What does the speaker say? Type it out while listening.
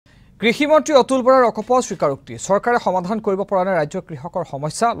কৃষিমন্ত্ৰী অতুল বৰাৰ অকপট স্বীকাৰোক্তি চৰকাৰে সমাধান কৰিব পৰা নাই ৰাজ্যৰ কৃষকৰ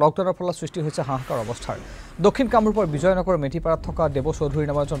সমস্যা লকডাউনৰ ফলত সৃষ্টি হৈছে হাহাকাৰ অৱস্থাৰ দক্ষিণ কামৰূপৰ বিজয়নগৰ মেধিপাৰাত থকা দেৱ চৌধুৰী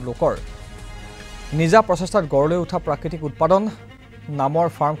নামৰ এজন লোকৰ নিজা প্ৰচেষ্টাত গড়লৈ উঠা প্ৰাকৃতিক উৎপাদন নামৰ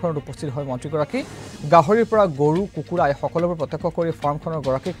ফাৰ্মখনত উপস্থিত হয় মন্ত্ৰীগৰাকী গাহৰিৰ পৰা গৰু কুকুৰা এই সকলোবোৰ প্ৰত্যক্ষ কৰি ফাৰ্মখনৰ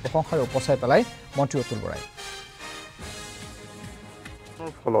গৰাকীক প্ৰশংসাৰে উপচাই পেলাই মন্ত্ৰী অতুল বৰাই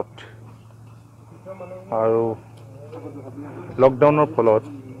ফলত আৰু লকডাউনৰ ফলত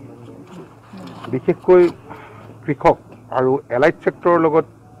বিশেষকৈ কৃষক আৰু এলাইট সেক্টৰৰ লগত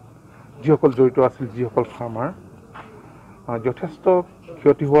যিসকল জড়িত আছিল যিসকল ফাৰ্মাৰ যথেষ্ট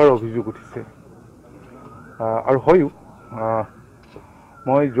ক্ষতি হোৱাৰ অভিযোগ উঠিছে আৰু হয়ও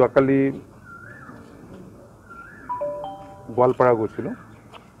মই যোৱাকালি গোৱালপাৰা গৈছিলোঁ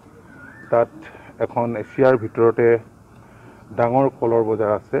তাত এখন এছিয়াৰ ভিতৰতে ডাঙৰ কলৰ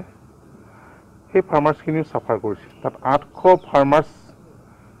বজাৰ আছে সেই ফাৰ্মাৰ্ছখিনিও চাফাৰ কৰিছে তাত 800 ফাৰ্মাৰ্ছ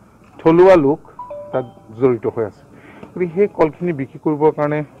থলুৱা লোক তাত জড়িত হৈ আছে গতিকে সেই কলখিনি বিক্ৰী কৰিবৰ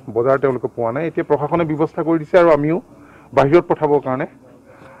কাৰণে বজাৰ তেওঁলোকে পোৱা নাই এতিয়া প্ৰশাসনে ব্যৱস্থা কৰি দিছে আৰু আমিও বাহিৰত পঠাবৰ কাৰণে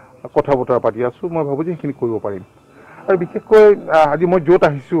কথা বতৰা পাতি আছোঁ মই ভাবোঁ যে সেইখিনি কৰিব পাৰিম আৰু বিশেষকৈ আজি মই য'ত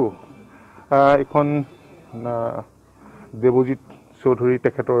আহিছোঁ এখন দেৱজিৎ চৌধুৰী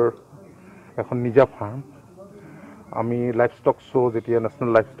তেখেতৰ এখন নিজা ফাৰ্ম আমি লাইফ ষ্টক শ্ব' যেতিয়া নেশ্যনেল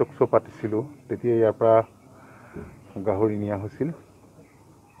লাইফ ষ্টক শ্ব' পাতিছিলোঁ তেতিয়া ইয়াৰ পৰা গাহৰি নিয়া হৈছিল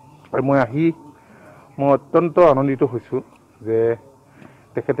আৰু মই অত্যন্ত আনন্দিত হৈছোঁ যে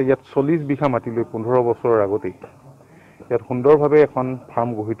তেখেতে ইয়াত 40 বিঘা মাটি লৈ 15 বছৰৰ আগতেই ইয়াত সুন্দৰভাৱে এখন ফাৰ্ম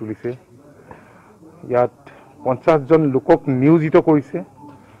গঢ়ি তুলিছে ইয়াত 50 জন লোকক নিয়োজিত কৰিছে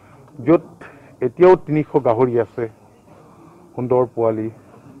য'ত এতিয়াও 300 গাহৰি আছে সুন্দৰ পোৱালি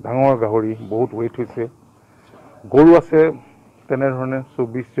ডাঙৰ গাহৰি বহুত ৱেইট হৈছে গৰু আছে তেনেধৰণে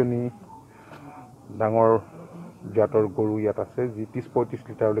 24 জনী ডাঙৰ জাতৰ গৰু ইয়াত আছে যি 30-35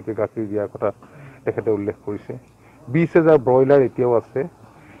 লিটাৰলৈকে গাখীৰ দিয়াৰ কথা তেখেতে উল্লেখ কৰিছে 20,000 ব্ৰইলাৰ এতিয়াও আছে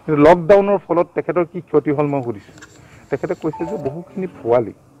কিন্তু লকডাউনৰ ফলত তেখেতৰ কি ক্ষতি হ'ল মই সুধিছোঁ তেখেতে কৈছে যে বহুখিনি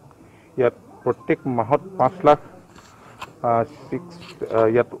পোৱালি ইয়াত প্ৰত্যেক মাহত 5 লাখ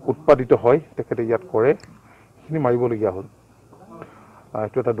ইয়াত উৎপাদিত হয় তেখেতে ইয়াত কৰে সেইখিনি মাৰিবলগীয়া হ'ল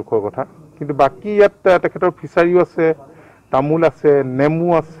এইটো এটা দুখৰ কথা কিন্তু বাকী ইয়াত তেখেতৰ ফিচাৰীও আছে তামোল আছে নেমু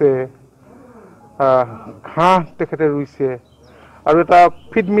আছে ঘাঁহ তেখেতে ৰুইছে আৰু এটা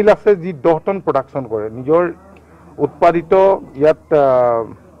ফিড মিল আছে যি 10 টন প্ৰডাকশ্যন কৰে নিজৰ উৎপাদিত ইয়াত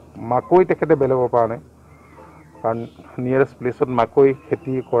মাকৈ তেখেতে বেলেগৰ পৰা আনে কাৰণ নিয়েৰেষ্ট প্লেচত মাকৈ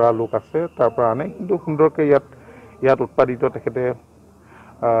খেতি কৰা লোক আছে তাৰ পৰা আনে কিন্তু সুন্দৰকৈ ইয়াত উৎপাদিত তেখেতে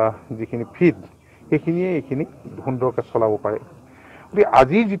যিখিনি ফিড সেইখিনিয়ে এইখিনি সুন্দৰকৈ চলাব পাৰে গতিকে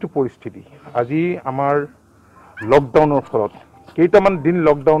আজিৰ যিটো পৰিস্থিতি আজি আমাৰ লকডাউনৰ ফলত কেইটামান দিন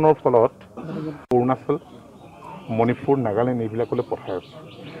লকডাউনৰ ফলত অৰুণাচল মণিপুৰ নাগালেণ্ড এইবিলাকলৈ পঠাই আছে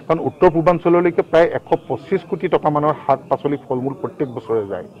কাৰণ উত্তৰ পূৰ্বাঞ্চললৈকে প্ৰায় 125 কোটি টকা মানৰ শাক পাচলি ফল মূল প্ৰত্যেক বছৰে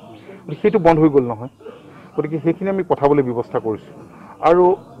যায় সেইটো বন্ধ হৈ গ'ল নহয় গতিকে সেইখিনি আমি পঠাবলৈ ব্যৱস্থা কৰিছোঁ আৰু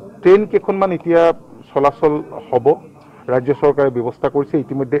ট্ৰেইন কেইখনমান এতিয়া চলাচল হ'ব ৰাজ্য চৰকাৰে ব্যৱস্থা কৰিছে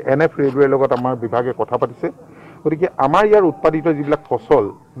ইতিমধ্যে NF ৰেলৱেৰ লগত আমাৰ বিভাগে কথা পাতিছে গতিকে আমাৰ ইয়াৰ উৎপাদিত যিবিলাক ফচল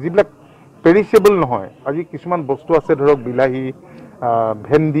যিবিলাক পেৰিছেবল নহয় আজি কিছুমান বস্তু আছে ধৰক বিলাহী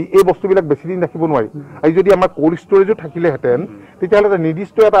ভেন্দি এই বস্তুবিলাক বেছি দিন ৰাখিব নোৱাৰি আজি যদি আমাৰ কোল্ড ষ্টৰেজো থাকিলেহেঁতেন তেতিয়াহ'লে এটা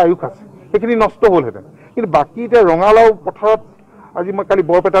নিৰ্দিষ্ট এটা আয়ুস আছে সেইখিনি নষ্ট হ'লহেঁতেন কিন্তু বাকী এতিয়া ৰঙালাও পথাৰত আজি মই কালি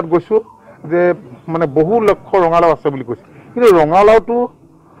বৰপেটাত গৈছোঁ যে মানে বহু লক্ষ ৰঙালাও আছে বুলি কৈছে কিন্তু ৰঙালাওটো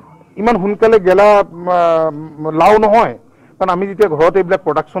ইমান সোনকালে গেলা লাও নহয় কাৰণ আমি যেতিয়া ঘৰত এইবিলাক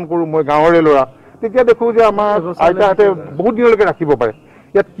প্ৰডাকশ্যন কৰোঁ মই গাঁৱৰে ল'ৰা তেতিয়া দেখোঁ যে আমাৰ আইতাহঁতে বহুত দিনলৈকে ৰাখিব পাৰে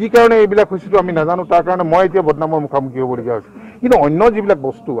ইয়াত কি কাৰণে এইবিলাক হৈছেতো আমি নাজানো তাৰ কাৰণে মই এতিয়া বদনামৰ মুখামুখি হ'বলগীয়া হৈছে কিন্তু অন্য যিবিলাক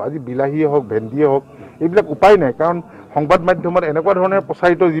বস্তু আজি বিলাহীয়ে হওক ভেন্দিয়ে হওক এইবিলাক উপায় নাই কাৰণ সংবাদ মাধ্যমত এনেকুৱা ধৰণে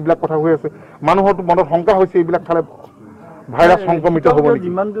প্ৰচাৰিত যিবিলাক কথা হৈ আছে মানুহৰতো মনত শংকা হৈছে এইবিলাক খালে ভাইৰাছ সংক্ৰমিত হ'ব নেকি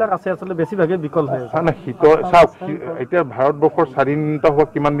যিমানবিলাক আছে আচলতে বেছিভাগে বিকল হৈ আছে না শীতৰ চাওক এতিয়া ভাৰতবৰ্ষৰ স্বাধীনতা হোৱা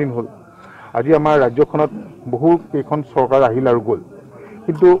কিমান দিন হ'ল আজি আমাৰ ৰাজ্যখনত বহু কেইখন চৰকাৰ আহিল আৰু গ'ল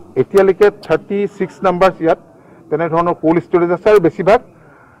কিন্তু এতিয়ালৈকে 36 নাম্বাৰ ইয়াত তেনেধৰণৰ কোল্ড ষ্টৰেজ আছে আৰু বেছিভাগ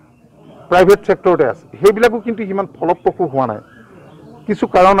প্ৰাইভেট ছেক্টৰতে আছে সেইবিলাকো কিন্তু সিমান ফলপ্ৰসূ হোৱা নাই কিছু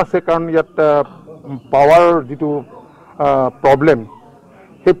কাৰণ আছে কাৰণ ইয়াত পাৱাৰ যিটো প্ৰব্লেম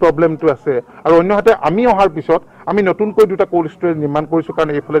সেই প্ৰব্লেমটো আছে আৰু অন্যহাতে আমি অহাৰ পিছত আমি নতুনকৈ দুটা কোল্ড ষ্টৰেজ নিৰ্মাণ কৰিছোঁ কাৰণ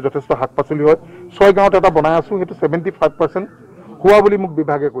এইফালে যথেষ্ট শাক পাচলি হয় 6 গাঁৱত এটা বনাই আছোঁ সেইটো 75% হোৱা বুলি মোক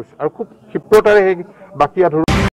বিভাগে কৈছে আৰু খুব ক্ষিপ্ৰতাৰে সেই বাকী আধৰুৱা